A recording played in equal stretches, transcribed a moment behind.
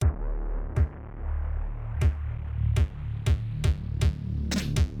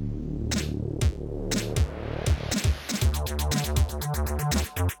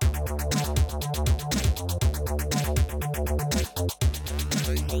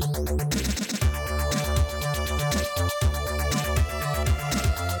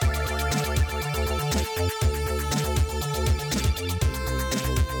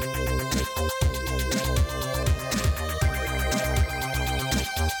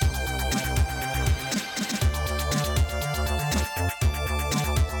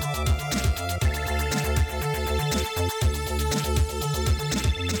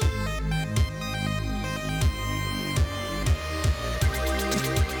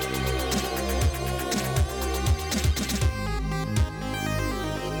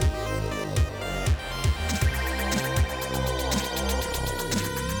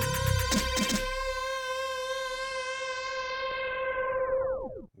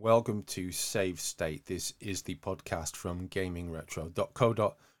Welcome to Save State. This is the podcast from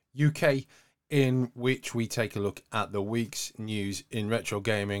gamingretro.co.uk in which we take a look at the week's news in retro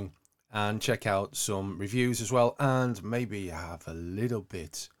gaming and check out some reviews as well, and maybe have a little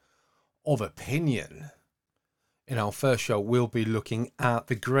bit of opinion. In our first show, we'll be looking at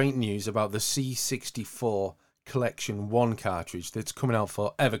the great news about the C64 Collection 1 cartridge that's coming out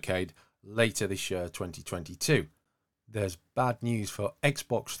for Evercade later this year, 2022. There's bad news for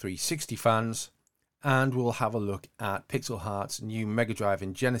Xbox 360 fans, and we'll have a look at Pixel Heart's new Mega Drive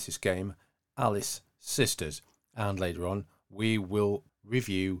and Genesis game, Alice Sisters. And later on, we will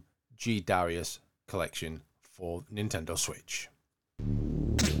review G Darius Collection for Nintendo Switch.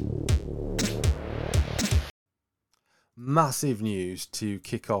 Massive news to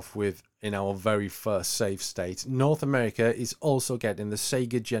kick off with in our very first save state. North America is also getting the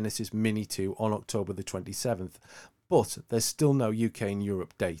Sega Genesis Mini 2 on October the 27th. But there's still no UK and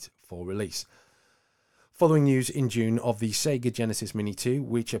Europe date for release. Following news in June of the Sega Genesis Mini 2,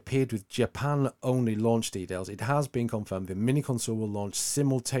 which appeared with Japan-only launch details, it has been confirmed the mini console will launch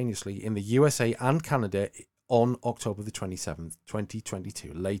simultaneously in the USA and Canada on October the 27th,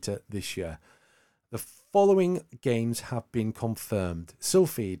 2022, later this year. The following games have been confirmed: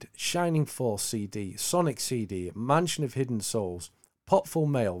 Sylpheed, Shining Force CD, Sonic CD, Mansion of Hidden Souls, Potful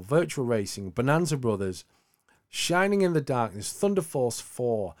Mail, Virtual Racing, Bonanza Brothers, Shining in the Darkness, Thunder Force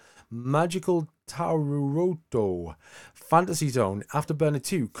 4, Magical Taruroto, Fantasy Zone, Afterburner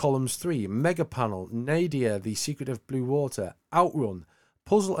 2, Columns 3, Mega Panel, Nadia, The Secret of Blue Water, Outrun,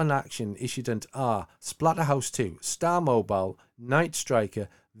 Puzzle and Action, Ishidant R, Splatterhouse 2, Star Mobile, Night Striker,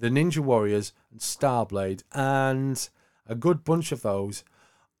 The Ninja Warriors, and Starblade, and a good bunch of those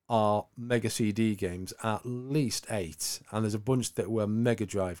are Mega CD games, at least 8, and there's a bunch that were Mega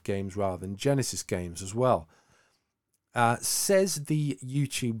Drive games rather than Genesis games as well. Says the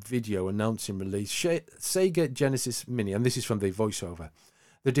YouTube video announcing release, Sega Genesis Mini, and this is from the voiceover,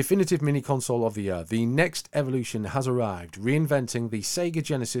 the definitive mini console of the year. The next evolution has arrived, reinventing the Sega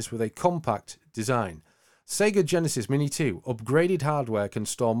Genesis with a compact design. Sega Genesis Mini 2 upgraded hardware can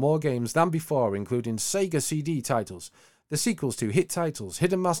store more games than before, including Sega CD titles, the sequels to hit titles,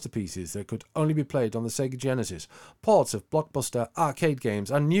 hidden masterpieces that could only be played on the Sega Genesis, ports of blockbuster arcade games,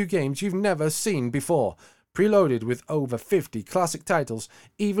 and new games you've never seen before. Preloaded with over 50 classic titles,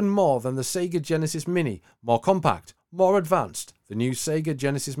 even more than the Sega Genesis Mini, more compact, more advanced. The new Sega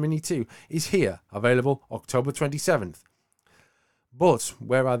Genesis Mini 2 is here, available October 27th. But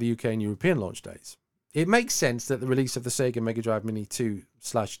where are the UK and European launch dates? It makes sense that the release of the Sega Mega Drive Mini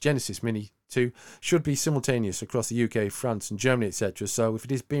 2/Genesis Mini 2 should be simultaneous across the UK, France and Germany, etc. So if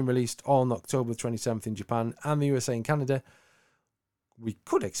it is being released on October 27th in Japan and the USA and Canada, we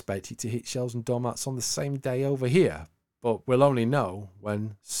could expect it to hit shelves and doormats on the same day over here, but we'll only know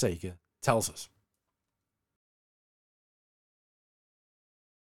when Sega tells us.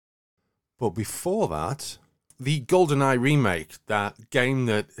 But before that, the GoldenEye remake, that game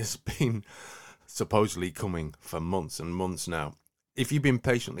that has been supposedly coming for months and months now. If you've been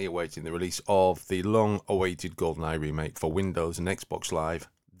patiently awaiting the release of the long-awaited GoldenEye remake for Windows and Xbox Live,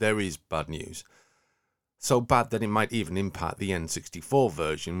 there is bad news. So bad that it might even impact the N64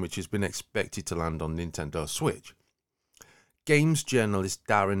 version, which has been expected to land on Nintendo Switch. Games journalist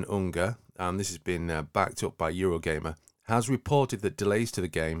Darren Unger, and this has been backed up by Eurogamer, has reported that delays to the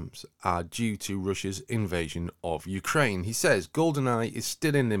games are due to Russia's invasion of Ukraine. He says GoldenEye is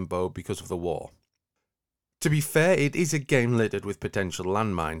still in limbo because of the war. To be fair, it is a game littered with potential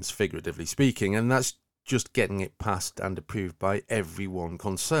landmines, figuratively speaking, and that's just getting it passed and approved by everyone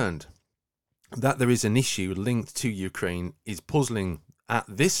concerned. That there is an issue linked to Ukraine is puzzling at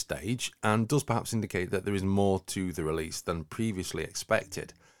this stage and does perhaps indicate that there is more to the release than previously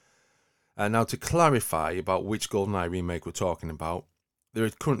expected. Now, to clarify about which GoldenEye remake we're talking about, there are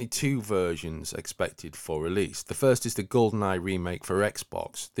currently two versions expected for release. The first is the GoldenEye remake for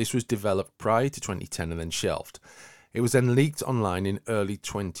Xbox. This was developed prior to 2010 and then shelved. It was then leaked online in early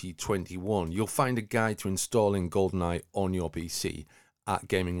 2021. You'll find a guide to installing GoldenEye on your PC at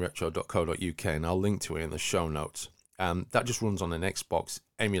gamingretro.co.uk, and I'll link to it in the show notes. That just runs on an Xbox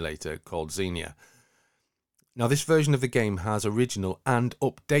emulator called Xenia. Now, this version of the game has original and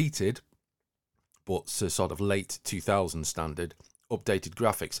updated, but sort of late 2000 standard, updated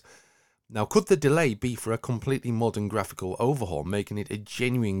graphics. Now, could the delay be for a completely modern graphical overhaul, making it a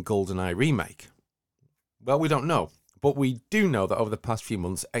genuine GoldenEye remake? Well, we don't know, but we do know that over the past few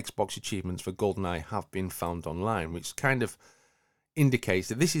months, Xbox achievements for GoldenEye have been found online, which kind of indicates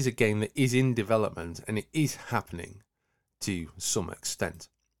that this is a game that is in development and it is happening to some extent.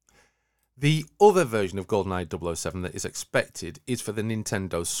 The other version of GoldenEye 007 that is expected is for the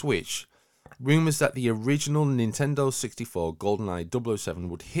Nintendo Switch. Rumours that the original Nintendo 64 GoldenEye 007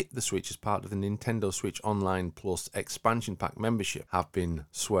 would hit the Switch as part of the Nintendo Switch Online Plus expansion pack membership have been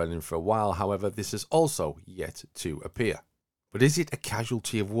swirling for a while. However, this has also yet to appear. But is it a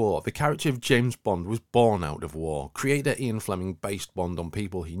casualty of war? The character of James Bond was born out of war. Creator Ian Fleming based Bond on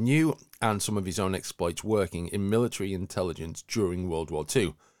people he knew and some of his own exploits working in military intelligence during World War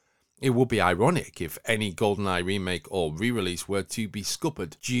II. It would be ironic if any GoldenEye remake or re-release were to be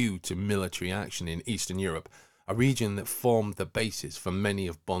scuppered due to military action in Eastern Europe, a region that formed the basis for many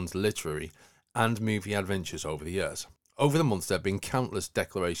of Bond's literary and movie adventures over the years. Over the months, there have been countless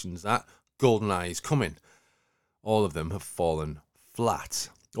declarations that GoldenEye is coming. All of them have fallen flat.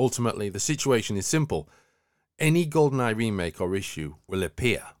 Ultimately, the situation is simple. Any GoldenEye remake or issue will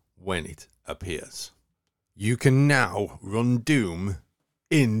appear when it appears. You can now run Doom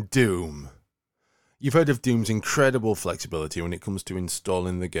in Doom. You've heard of Doom's incredible flexibility when it comes to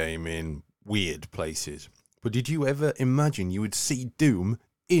installing the game in weird places. But did you ever imagine you would see Doom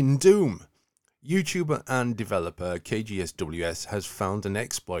in Doom? YouTuber and developer KGSWS has found an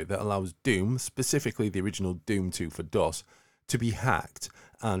exploit that allows Doom, specifically the original Doom 2 for DOS, to be hacked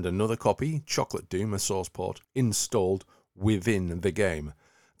and another copy, Chocolate Doom, a source port, installed within the game.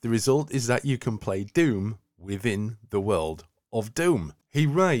 The result is that you can play Doom within the world of Doom. He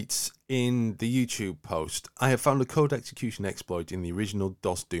writes in the YouTube post, I have found a code execution exploit in the original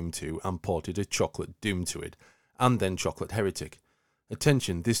DOS Doom 2 and ported a Chocolate Doom to it, and then Chocolate Heretic.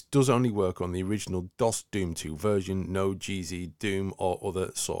 Attention, this does only work on the original DOS Doom 2 version, no GZ Doom or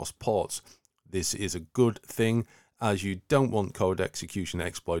other source ports. This is a good thing, as you don't want code execution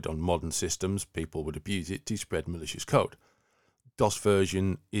exploit on modern systems. People would abuse it to spread malicious code. DOS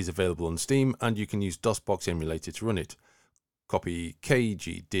version is available on Steam, and you can use DOSBox emulator to run it. Copy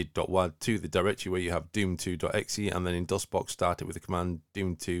kgdid.wad to the directory where you have doom2.exe, and then in DOSBox start it with the command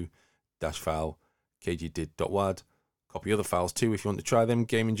doom2-file kgdid.wad. Copy other files too if you want to try them.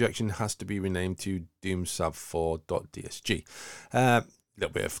 Game injection has to be renamed to doomsav4.dsg.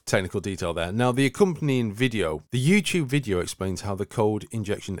 Little bit of technical detail there. Now, the accompanying video, the YouTube video explains how the code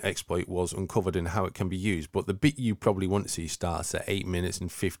injection exploit was uncovered and how it can be used, but the bit you probably want to see starts at 8 minutes and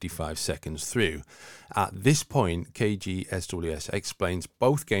 55 seconds through. At this point, KGSWS explains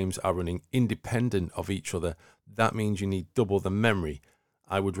both games are running independent of each other. That means you need double the memory.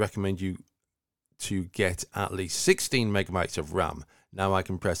 I would recommend you to get at least 16 megabytes of RAM. Now I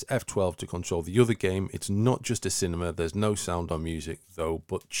can press F12 to control the other game. It's not just a cinema, there's no sound or music though,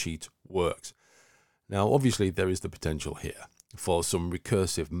 but cheat works. Now obviously there is the potential here for some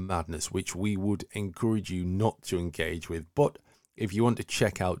recursive madness, which we would encourage you not to engage with, but if you want to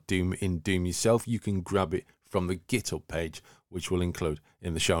check out Doom in Doom yourself, you can grab it from the GitHub page, which we'll include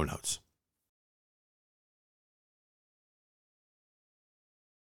in the show notes.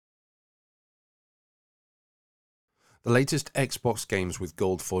 The latest Xbox Games with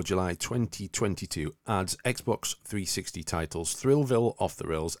Gold for July 2022 adds Xbox 360 titles Thrillville, Off the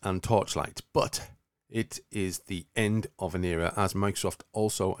Rails and Torchlight, but it is the end of an era as Microsoft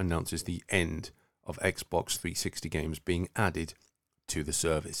also announces the end of Xbox 360 games being added to the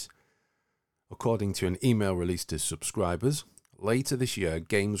service. According to an email released to subscribers, later this year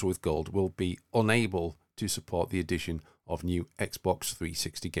Games with Gold will be unable to support the addition of new Xbox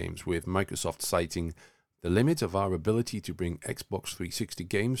 360 games, with Microsoft citing the limit of our ability to bring Xbox 360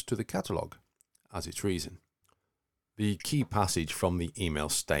 games to the catalogue as its reason. The key passage from the email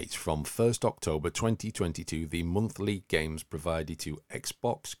states, from 1st October 2022, the monthly games provided to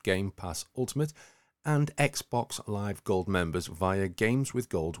Xbox Game Pass Ultimate and Xbox Live Gold members via Games with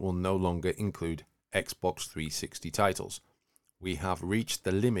Gold will no longer include Xbox 360 titles. We have reached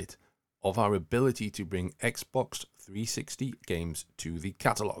the limit of our ability to bring Xbox 360 games to the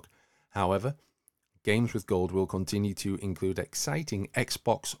catalogue. However, Games with Gold will continue to include exciting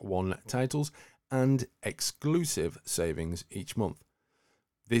Xbox One titles and exclusive savings each month.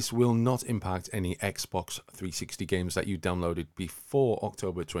 This will not impact any Xbox 360 games that you downloaded before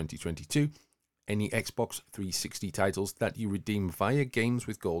October 2022. Any Xbox 360 titles that you redeem via Games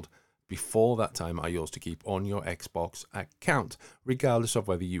with Gold before that time are yours to keep on your Xbox account, regardless of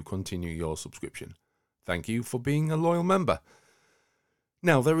whether you continue your subscription. Thank you for being a loyal member.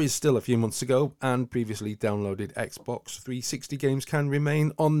 Now, there is still a few months to go, and previously downloaded Xbox 360 games can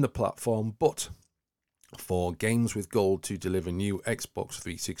remain on the platform, but for Games with Gold to deliver new Xbox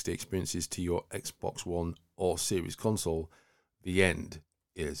 360 experiences to your Xbox One or Series console, the end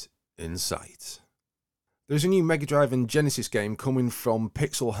is in sight. There's a new Mega Drive and Genesis game coming from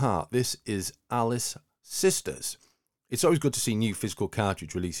Pixel Heart. This is Alice Sisters. It's always good to see new physical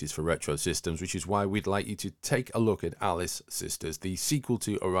cartridge releases for retro systems, which is why we'd like you to take a look at Alice Sisters, the sequel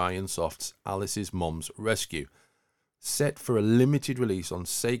to Orion Soft's Alice's Mom's Rescue. Set for a limited release on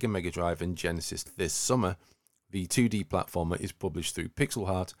Sega Mega Drive and Genesis this summer, the 2D platformer is published through Pixel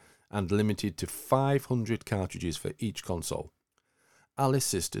Heart and limited to 500 cartridges for each console. Alice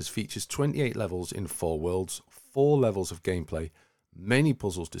Sisters features 28 levels in 4 worlds, 4 levels of gameplay, many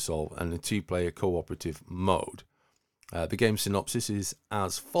puzzles to solve, and a 2-player cooperative mode. The game's synopsis is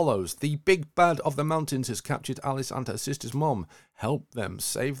as follows. The big bad of the mountains has captured Alice and her sister's mom. Help them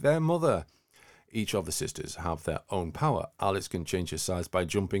save their mother. Each of the sisters have their own power. Alice can change her size by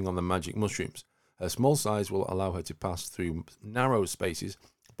jumping on the magic mushrooms. Her small size will allow her to pass through narrow spaces,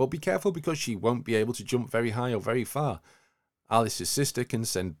 but be careful because she won't be able to jump very high or very far. Alice's sister can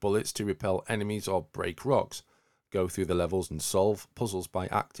send bullets to repel enemies or break rocks. Go through the levels and solve puzzles by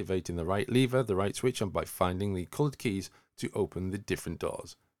activating the right lever, the right switch, and by finding the coloured keys to open the different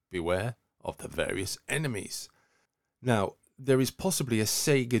doors. Beware of the various enemies. Now, there is possibly a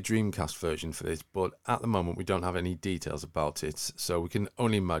Sega Dreamcast version for this, but at the moment we don't have any details about it, so we can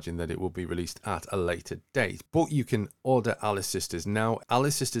only imagine that it will be released at a later date. But you can order Alice Sisters now.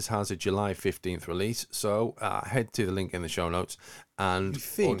 Alice Sisters has a July 15th release, so head to the link in the show notes and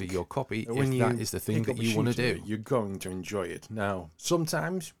order your copy if that is the thing that you want to do. You're going to enjoy it. Now,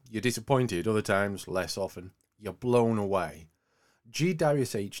 sometimes you're disappointed, other times, less often, you're blown away. G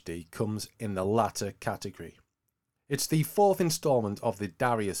Darius HD comes in the latter category. It's the 4th installment of the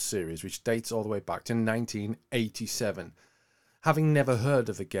Darius series, which dates all the way back to 1987. Having never heard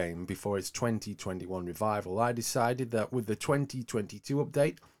of the game before its 2021 revival, I decided that with the 2022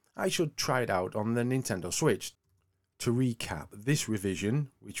 update, I should try it out on the Nintendo Switch. To recap, this revision,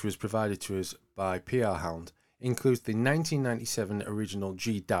 which was provided to us by PR Hound, includes the 1997 original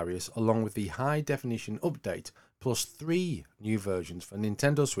G Darius along with the high-definition update, plus 3 new versions for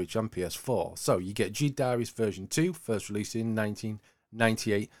Nintendo Switch and PS4. So you get G Darius version 2, first released in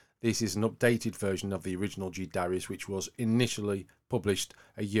 1998. This is an updated version of the original G Darius, which was initially published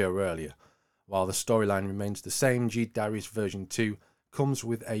a year earlier. While the storyline remains the same, G Darius version 2 comes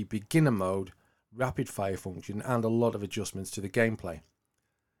with a beginner mode, rapid fire function, and a lot of adjustments to the gameplay.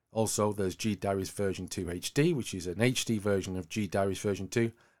 Also, there's G Darius version 2 HD, which is an HD version of G Darius version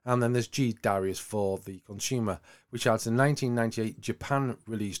 2. And then there's G Darius for the consumer, which adds a 1998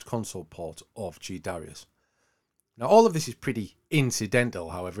 Japan-released console port of G Darius. Now, all of this is pretty incidental,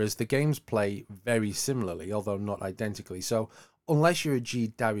 however, as the games play very similarly, although not identically. So, unless you're a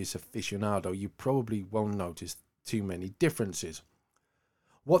G Darius aficionado, you probably won't notice too many differences.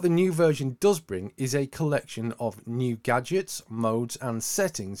 What the new version does bring is a collection of new gadgets, modes, and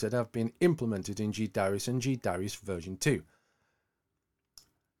settings that have been implemented in G Darius and G Darius version 2.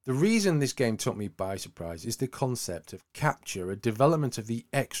 The reason this game took me by surprise is the concept of capture, a development of the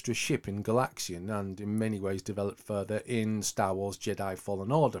extra ship in Galaxian, and in many ways developed further in Star Wars Jedi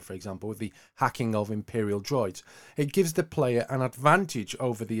Fallen Order, for example, with the hacking of Imperial droids. It gives the player an advantage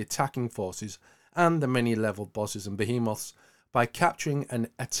over the attacking forces and the many level bosses and behemoths by capturing an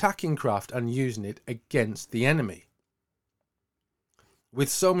attacking craft and using it against the enemy. With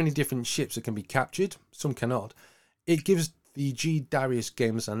so many different ships that can be captured, some cannot, it gives the G Darius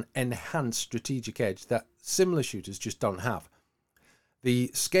games an enhanced strategic edge that similar shooters just don't have.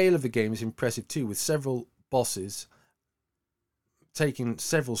 The scale of the game is impressive too, with several bosses taking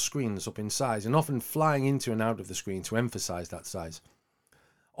several screens up in size and often flying into and out of the screen to emphasize that size.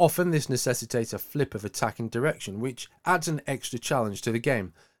 Often this necessitates a flip of attacking direction, which adds an extra challenge to the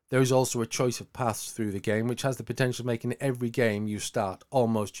game. There is also a choice of paths through the game, which has the potential of making every game you start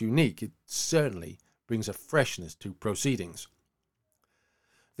almost unique. It certainly brings a freshness to proceedings.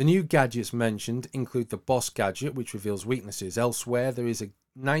 The new gadgets mentioned include the boss gadget, which reveals weaknesses. Elsewhere, there is a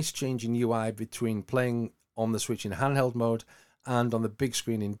nice change in UI between playing on the Switch in handheld mode and on the big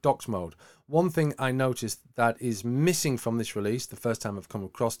screen in docked mode. One thing I noticed that is missing from this release, the first time I've come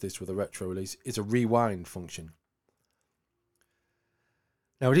across this with a retro release, is a rewind function.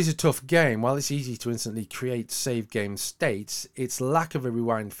 Now, it is a tough game. While it's easy to instantly create save game states, its lack of a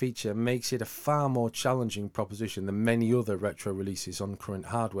rewind feature makes it a far more challenging proposition than many other retro releases on current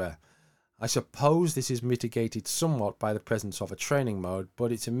hardware. I suppose this is mitigated somewhat by the presence of a training mode,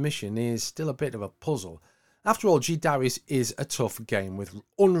 but its mission is still a bit of a puzzle. After all, G Darius is a tough game with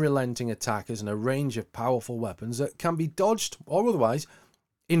unrelenting attackers and a range of powerful weapons that can be dodged or otherwise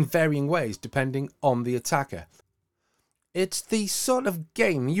in varying ways depending on the attacker. It's the sort of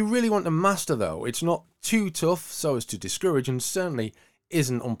game you really want to master though. It's not too tough so as to discourage and certainly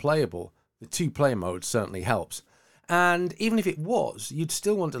isn't unplayable. The 2-player mode certainly helps. And even if it was, you'd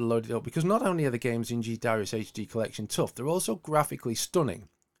still want to load it up because not only are the games in G Darius HD Collection tough, they're also graphically stunning.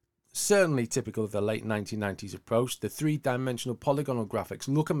 Certainly typical of the late 1990s approach, the 3-dimensional polygonal graphics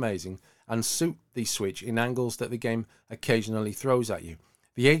look amazing and suit the Switch in angles that the game occasionally throws at you.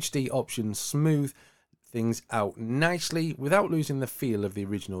 The HD options smooth things out nicely without losing the feel of the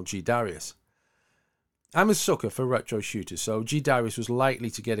original G Darius. I'm a sucker for retro shooters, so G Darius was likely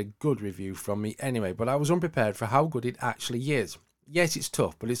to get a good review from me anyway, but I was unprepared for how good it actually is. Yes, it's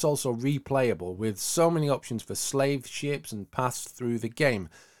tough, but it's also replayable with so many options for slave ships and paths through the game.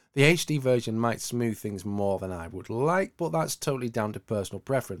 The HD version might smooth things more than I would like, but that's totally down to personal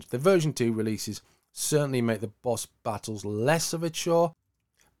preference. The version 2 releases certainly make the boss battles less of a chore,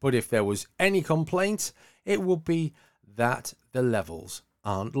 but if there was any complaint, it would be that the levels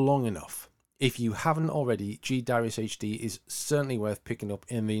aren't long enough. If you haven't already, G Darius HD is certainly worth picking up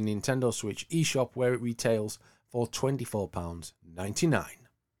in the Nintendo Switch eShop where it retails for £24.99.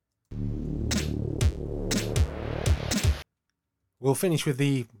 We'll finish with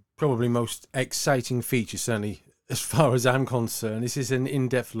the probably most exciting feature, certainly as far as I'm concerned. This is an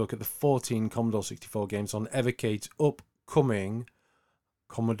in-depth look at the 14 Commodore 64 games on Evercade's upcoming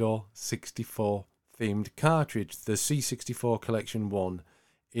Commodore 64 themed cartridge. The C64 Collection 1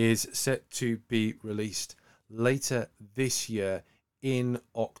 is set to be released later this year in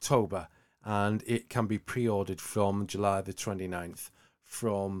October, and it can be pre-ordered from July the 29th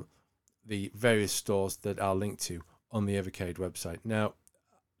from the various stores that are linked to on the Evercade website. Now,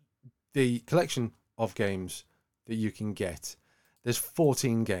 the collection of games that you can get, there's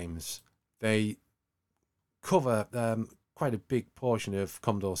 14 games. They cover quite a big portion of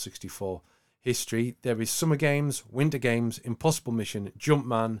Commodore 64 history. There is Summer Games, Winter Games, Impossible Mission,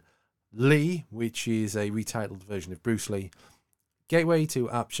 Jumpman, Lee, which is a retitled version of Bruce Lee, Gateway to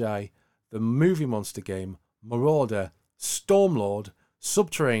Apshai, the Movie Monster game, Marauder, Stormlord,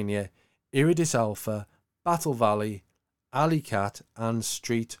 Subterranea, Iridis Alpha, Battle Valley, Alley Cat, and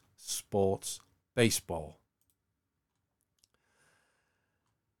Street Sports Baseball.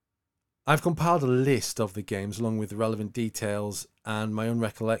 I've compiled a list of the games along with the relevant details and my own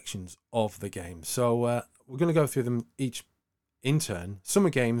recollections of the game. So we're going to go through them each in turn.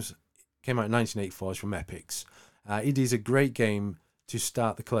 Summer Games came out in 1984, it's from Epix. It is a great game to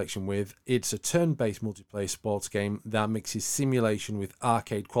start the collection with. It's a turn-based multiplayer sports game that mixes simulation with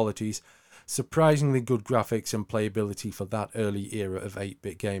arcade qualities, surprisingly good graphics and playability for that early era of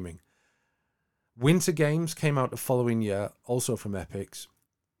 8-bit gaming. Winter Games came out the following year, also from Epix.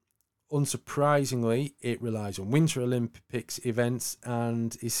 Unsurprisingly, it relies on Winter Olympics events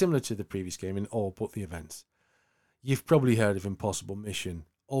and is similar to the previous game in all but the events. You've probably heard of Impossible Mission,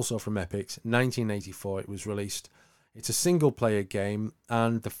 also from Epix. 1984 it was released. It's a single-player game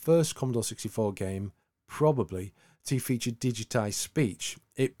and the first Commodore 64 game, probably, to feature digitized speech.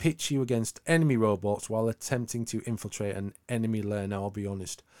 It pits you against enemy robots while attempting to infiltrate an enemy lair. Now, I'll be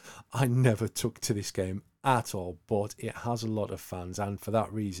honest, I never took to this game at all, but it has a lot of fans and for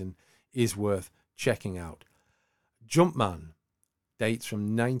that reason is worth checking out. Jumpman dates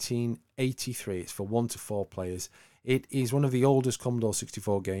from 1983. It's for 1 to 4 players. It is one of the oldest Commodore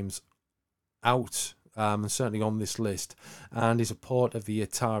 64 games out, certainly on this list, and is a port of the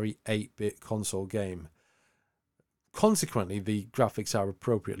Atari 8-bit console game. Consequently, the graphics are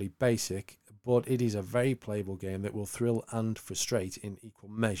appropriately basic, but it is a very playable game that will thrill and frustrate in equal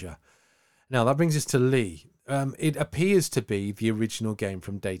measure. Now, that brings us to Lee. It appears to be the original game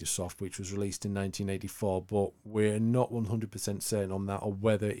from Datasoft, which was released in 1984, but we're not 100% certain on that or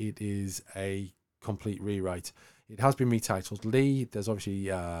whether it is a complete rewrite. It has been retitled Lee. There's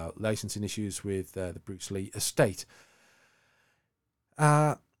obviously licensing issues with the Bruce Lee estate.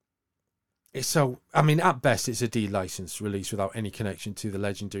 So, I mean, at best, it's a D-licensed release without any connection to the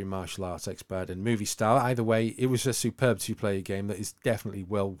legendary martial arts expert and movie star. Either way, it was a superb two-player game that is definitely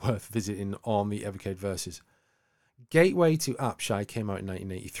well worth visiting on the Evercade Versus. Gateway to Apshai came out in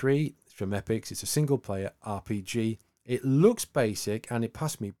 1983. It's from Epix. It's a single-player RPG. It looks basic, and it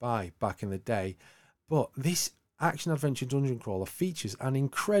passed me by back in the day, but this action-adventure dungeon crawler features an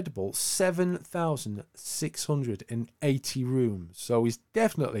incredible 7,680 rooms, so it's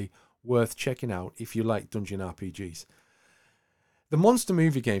definitely worth checking out if you like dungeon RPGs. The monster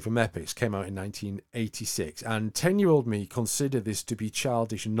movie game from Epix came out in 1986, and 10-year-old me considered this to be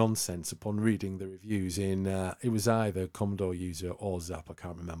childish nonsense upon reading the reviews in, it was either Commodore User or Zap, I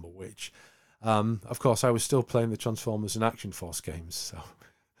can't remember which. Of course, I was still playing the Transformers and Action Force games, so...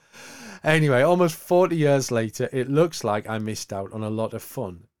 Anyway, almost 40 years later, it looks like I missed out on a lot of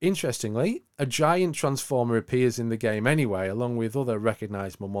fun. Interestingly, a giant transformer appears in the game anyway, along with other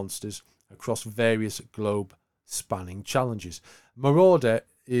recognisable monsters across various globe-spanning challenges. Marauder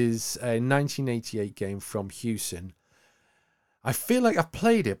is a 1988 game from Hewson. I feel like I've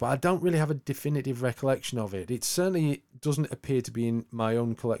played it, but I don't really have a definitive recollection of it. It certainly doesn't appear to be in my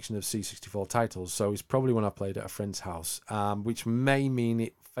own collection of C64 titles, so it's probably one I played at a friend's house, which may mean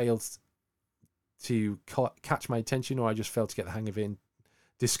it failed to catch my attention, or I just failed to get the hang of it and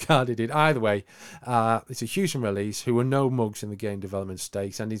discarded it. Either way, it's a Hewson release who are no mugs in the game development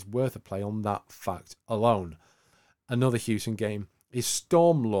stakes and is worth a play on that fact alone. Another Hewson game is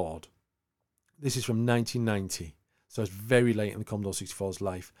Stormlord. This is from 1990, so it's very late in the Commodore 64's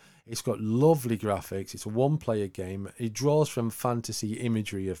life. It's got lovely graphics. It's a one-player game. It draws from fantasy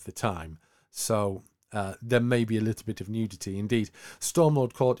imagery of the time, so there may be a little bit of nudity. Indeed,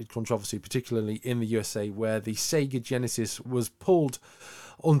 Stormlord courted controversy, particularly in the USA, where the Sega Genesis was pulled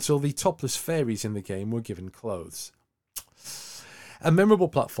until the topless fairies in the game were given clothes. A memorable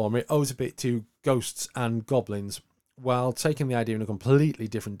platformer, it owes a bit to Ghosts and Goblins, while taking the idea in a completely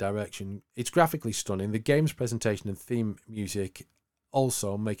different direction. It's graphically stunning. The game's presentation and theme music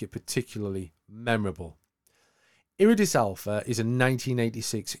also make it particularly memorable. Iridis Alpha is a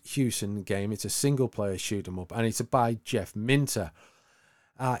 1986 Hewson game. It's a single-player shoot-'em-up, and it's by Jeff Minter.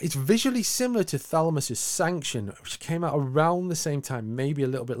 It's visually similar to Thalamus' Sanction, which came out around the same time, maybe a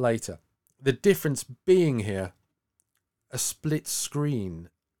little bit later. The difference being here, a split screen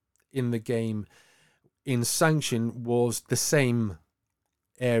in the game in Sanction was the same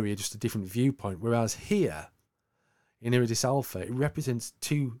area, just a different viewpoint, whereas here, in Iridis Alpha, it represents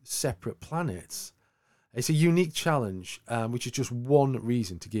two separate planets. It's a unique challenge, which is just one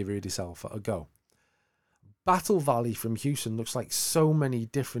reason to give Iridis Alpha a go. Battle Valley from Hewson looks like so many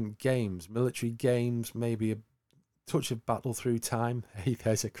different games. Military games, maybe a touch of Battle Through Time. Hey,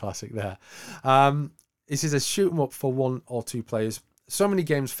 there's a classic there. This is a shoot 'em up for 1 or 2 players. So many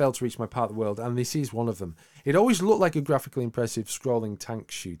games failed to reach my part of the world, and this is one of them. It always looked like a graphically impressive scrolling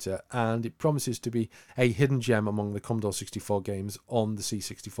tank shooter, and it promises to be a hidden gem among the Commodore 64 games on the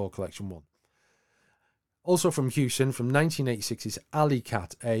C64 Collection 1. Also from Hewson, from 1986, is Alley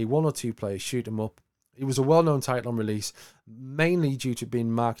Cat, a 1 or 2 player shoot 'em up. It was a well-known title on release, mainly due to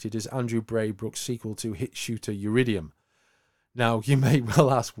being marketed as Andrew Braybrook's sequel to hit shooter Uridium. Now, you may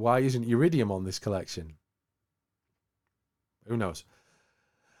well ask, why isn't Uridium on this collection? Who knows?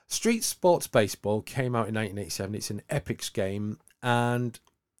 Street Sports Baseball came out in 1987. It's an Epix game, and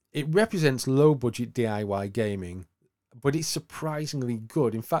it represents low-budget DIY gaming, but it's surprisingly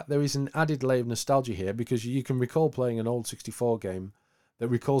good. In fact, there is an added layer of nostalgia here, because you can recall playing an old 64 game that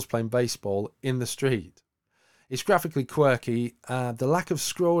recalls playing baseball in the street. It's graphically quirky. The lack of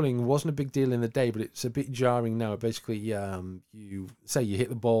scrolling wasn't a big deal in the day, but it's a bit jarring now. Basically, you say you hit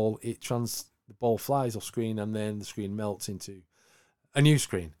the ball, the ball flies off screen, and then the screen melts into a new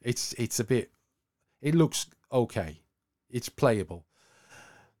screen. It's a bit... It looks okay. It's playable.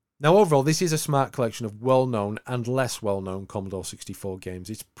 Now, overall, this is a smart collection of well-known and less well-known Commodore 64 games.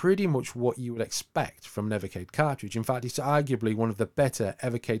 It's pretty much what you would expect from an Evercade cartridge. In fact, it's arguably one of the better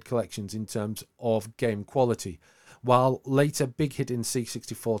Evercade collections in terms of game quality. While later big-hitting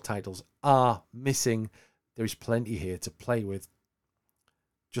C64 titles are missing, there is plenty here to play with.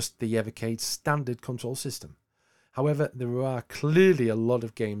 Just the Evercade standard control system. However, there are clearly a lot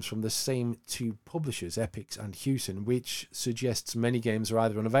of games from the same two publishers, Epix and Hewson, which suggests many games are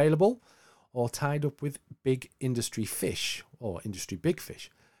either unavailable or tied up with big industry fish, or industry big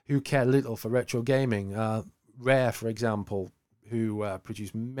fish, who care little for retro gaming. Rare, for example, who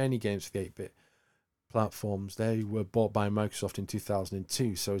produce many games for the 8-bit platforms, they were bought by Microsoft in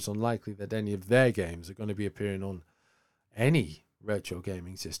 2002, so it's unlikely that any of their games are going to be appearing on any retro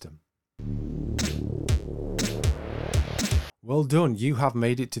gaming system. Well done, you have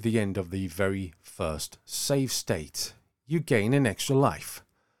made it to the end of the very first save state. You gain an extra life.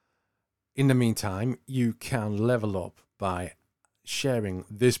 In the meantime, you can level up by sharing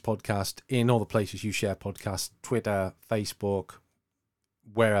this podcast in all the places you share podcasts, Twitter, Facebook,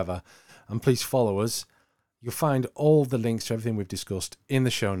 wherever. And please follow us. You'll find all the links to everything we've discussed in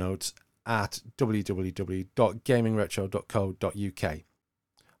the show notes. at www.gamingretro.co.uk.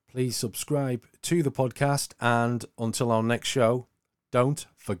 Please subscribe to the podcast, and until our next show, don't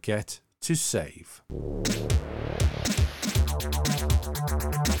forget to save.